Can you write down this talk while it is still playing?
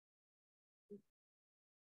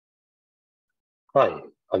Hi,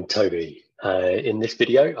 I'm Toby. In this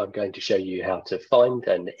video, I'm going to show you how to find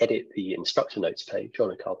and edit the instructor notes page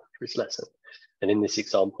on a Carpentries lesson. And in this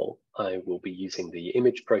example, I will be using the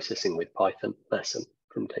image processing with Python lesson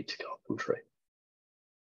from Data Carpentry.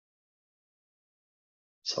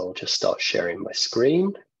 So I'll just start sharing my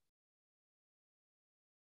screen.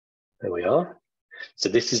 There we are. So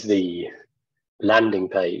this is the landing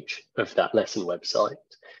page of that lesson website.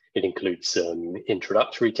 It includes some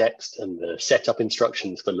introductory text and the setup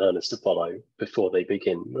instructions for learners to follow before they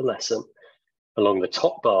begin the lesson. Along the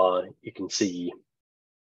top bar, you can see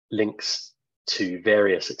links to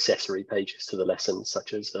various accessory pages to the lesson,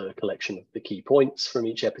 such as a collection of the key points from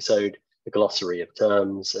each episode, a glossary of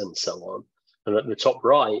terms, and so on. And at the top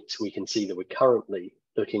right, we can see that we're currently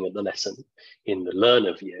looking at the lesson in the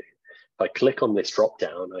learner view. If I click on this drop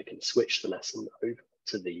down, I can switch the lesson over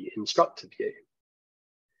to the instructor view.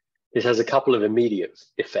 This has a couple of immediate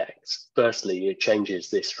effects. Firstly, it changes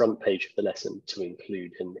this front page of the lesson to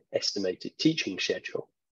include an estimated teaching schedule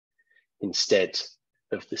instead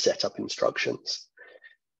of the setup instructions.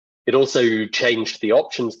 It also changed the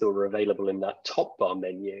options that were available in that top bar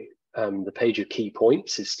menu. The page of key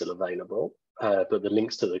points is still available, but the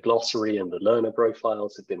links to the glossary and the learner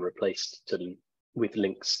profiles have been replaced with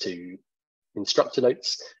links to instructor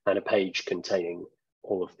notes and a page containing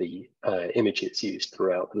all of the images used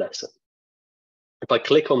throughout the lesson. If I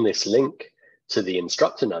click on this link to the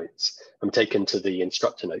instructor notes, I'm taken to the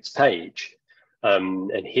instructor notes page.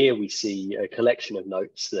 And here we see a collection of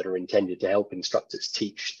notes that are intended to help instructors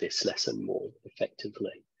teach this lesson more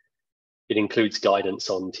effectively. It includes guidance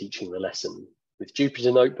on teaching the lesson with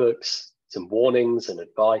Jupyter notebooks, some warnings and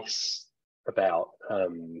advice about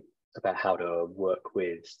how to work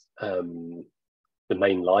with the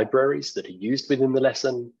main libraries that are used within the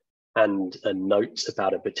lesson, and a note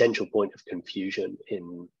about a potential point of confusion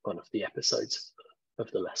in one of the episodes of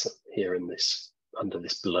the lesson here in this, under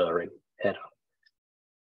this blurring header.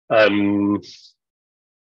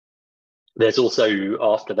 There's also,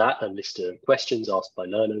 after that, a list of questions asked by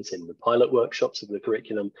learners in the pilot workshops of the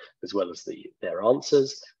curriculum, as well as their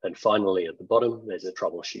answers. And finally, at the bottom, there's a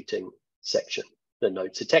troubleshooting section that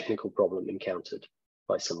notes a technical problem encountered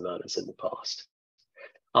by some learners in the past.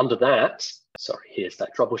 Under that, here's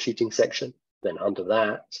that troubleshooting section. Then under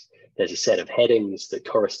that, there's a set of headings that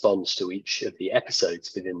corresponds to each of the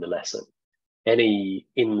episodes within the lesson. Any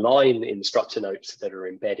inline instructor notes that are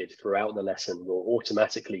embedded throughout the lesson will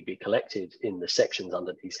automatically be collected in the sections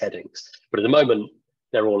under these headings. But at the moment,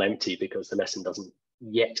 they're all empty because the lesson doesn't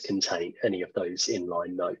yet contain any of those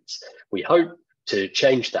inline notes. We hope to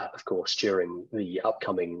change that, of course, during the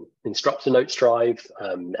upcoming instructor notes drive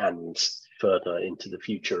and further into the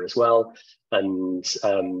future as well. And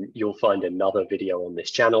you'll find another video on this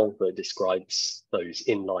channel that describes those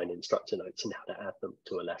inline instructor notes and how to add them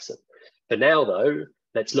to a lesson. For now, though,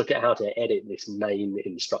 let's look at how to edit this main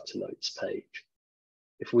instructor notes page.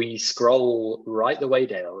 If we scroll right the way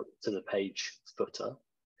down to the page footer,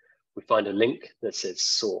 we find a link that says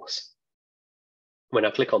source. When I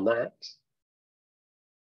click on that,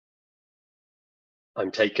 I'm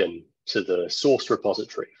taken to the source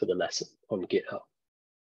repository for the lesson on GitHub.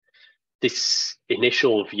 This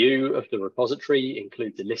initial view of the repository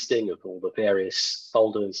includes a listing of all the various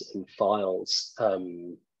folders and files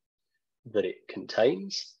that it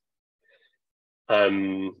contains.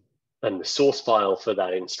 And the source file for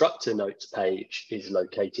that instructor notes page is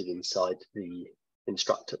located inside the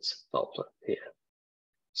instructors folder here.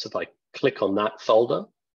 So if I click on that folder,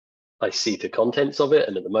 I see the contents of it,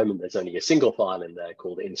 and at the moment there's only a single file in there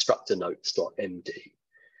called instructornotes.md.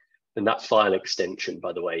 And that file extension,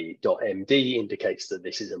 by the way, .md, indicates that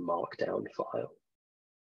this is a markdown file.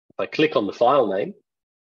 If I click on the file name,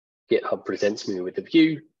 GitHub presents me with a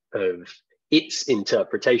view of its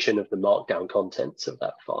interpretation of the markdown contents of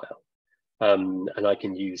that file. And I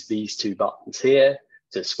can use these two buttons here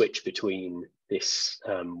to switch between this,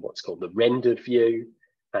 what's called the rendered view,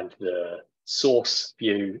 and the source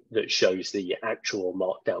view that shows the actual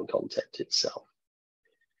markdown content itself.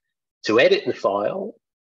 To edit the file,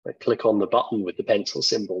 I click on the button with the pencil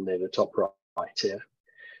symbol near the top right here.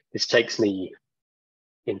 This takes me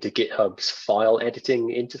into GitHub's file editing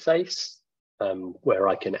interface, where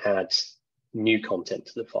I can add new content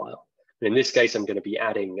to the file. And in this case, I'm going to be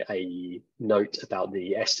adding a note about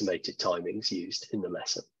the estimated timings used in the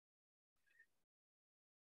lesson.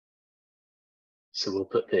 So we'll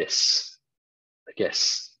put this, I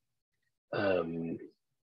guess,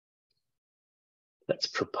 let's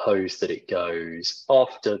propose that it goes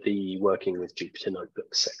after the working with Jupyter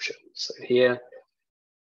Notebooks section. So here,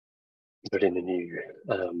 put in a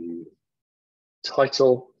new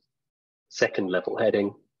title. second level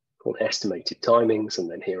heading called estimated timings, and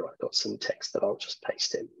then here I've got some text that I'll just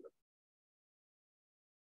paste in.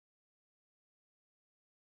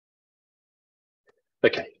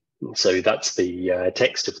 Okay, so that's the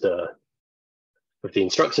text of the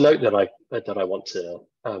instructor note that I want to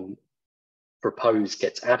propose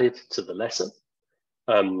gets added to the lesson.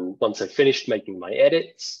 Once I've finished making my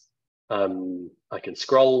edits, I can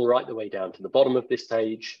scroll right the way down to the bottom of this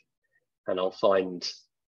page, and I'll find,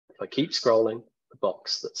 if I keep scrolling, the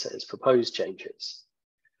box that says propose changes.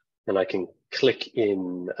 And I can click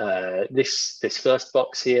in this first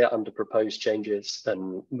box here under propose changes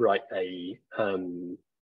and write a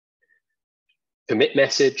commit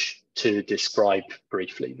message to describe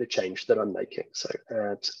briefly the change that I'm making. So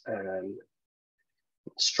add an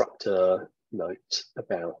instructor note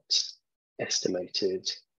about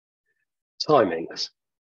estimated timings.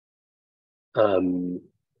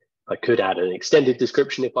 I could add an extended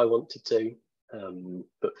description if I wanted to,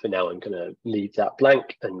 but for now I'm going to leave that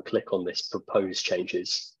blank and click on this propose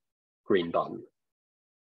changes green button.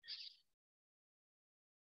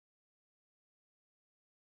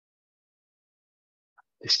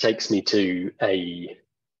 This takes me to a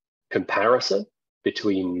comparison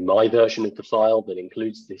between my version of the file that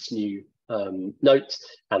includes this new note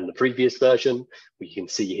and the previous version. We can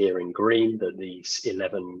see here in green that these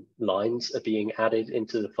 11 lines are being added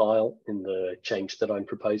into the file in the change that I'm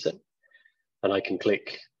proposing. And I can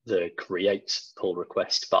click the create pull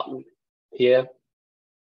request button here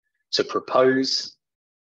to propose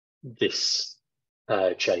this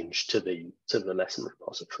change to the lesson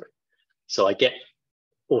repository. So I get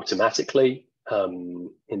automatically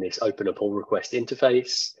in this open a pull request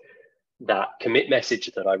interface that commit message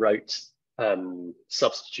that I wrote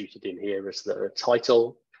substituted in here as the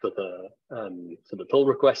title for the pull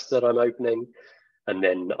request that I'm opening, and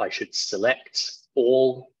then I should select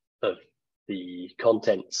all of the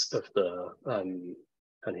contents of the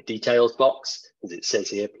kind of details box, as it says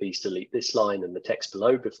here, please delete this line and the text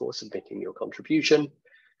below before submitting your contribution.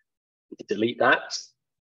 Delete that.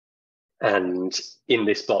 And in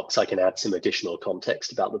this box, I can add some additional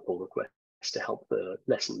context about the pull request to help the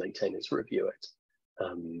lesson maintainers review it.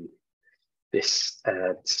 This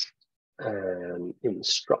adds an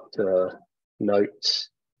instructor note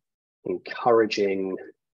encouraging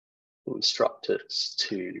instructors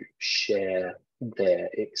to share their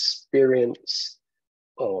experience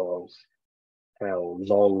of how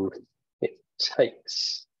long it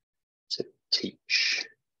takes to teach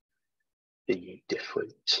the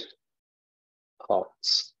different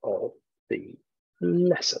parts of the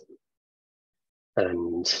lesson.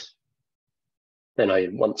 And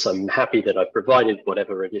then once I'm happy that I've provided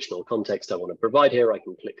whatever additional context I want to provide here, I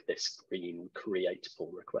can click this green create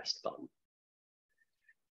pull request button.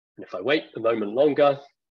 And if I wait a moment longer,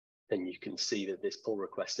 then you can see that this pull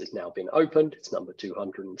request has now been opened. It's number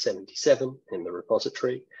 277 in the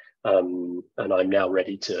repository. And I'm now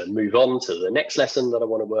ready to move on to the next lesson that I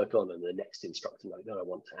want to work on and the next instructor note that I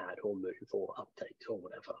want to add or move or update or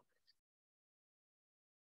whatever.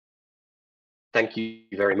 Thank you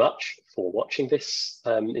very much for watching this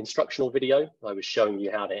instructional video. I was showing you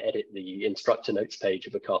how to edit the instructor notes page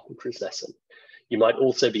of a Carpentries lesson. You might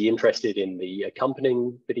also be interested in the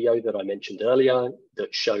accompanying video that I mentioned earlier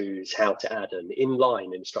that shows how to add an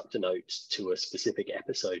inline instructor note to a specific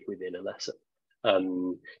episode within a lesson.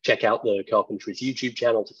 Check out the Carpentries YouTube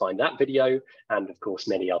channel to find that video, and of course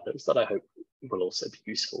many others that I hope will also be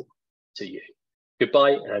useful to you.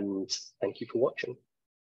 Goodbye, and thank you for watching.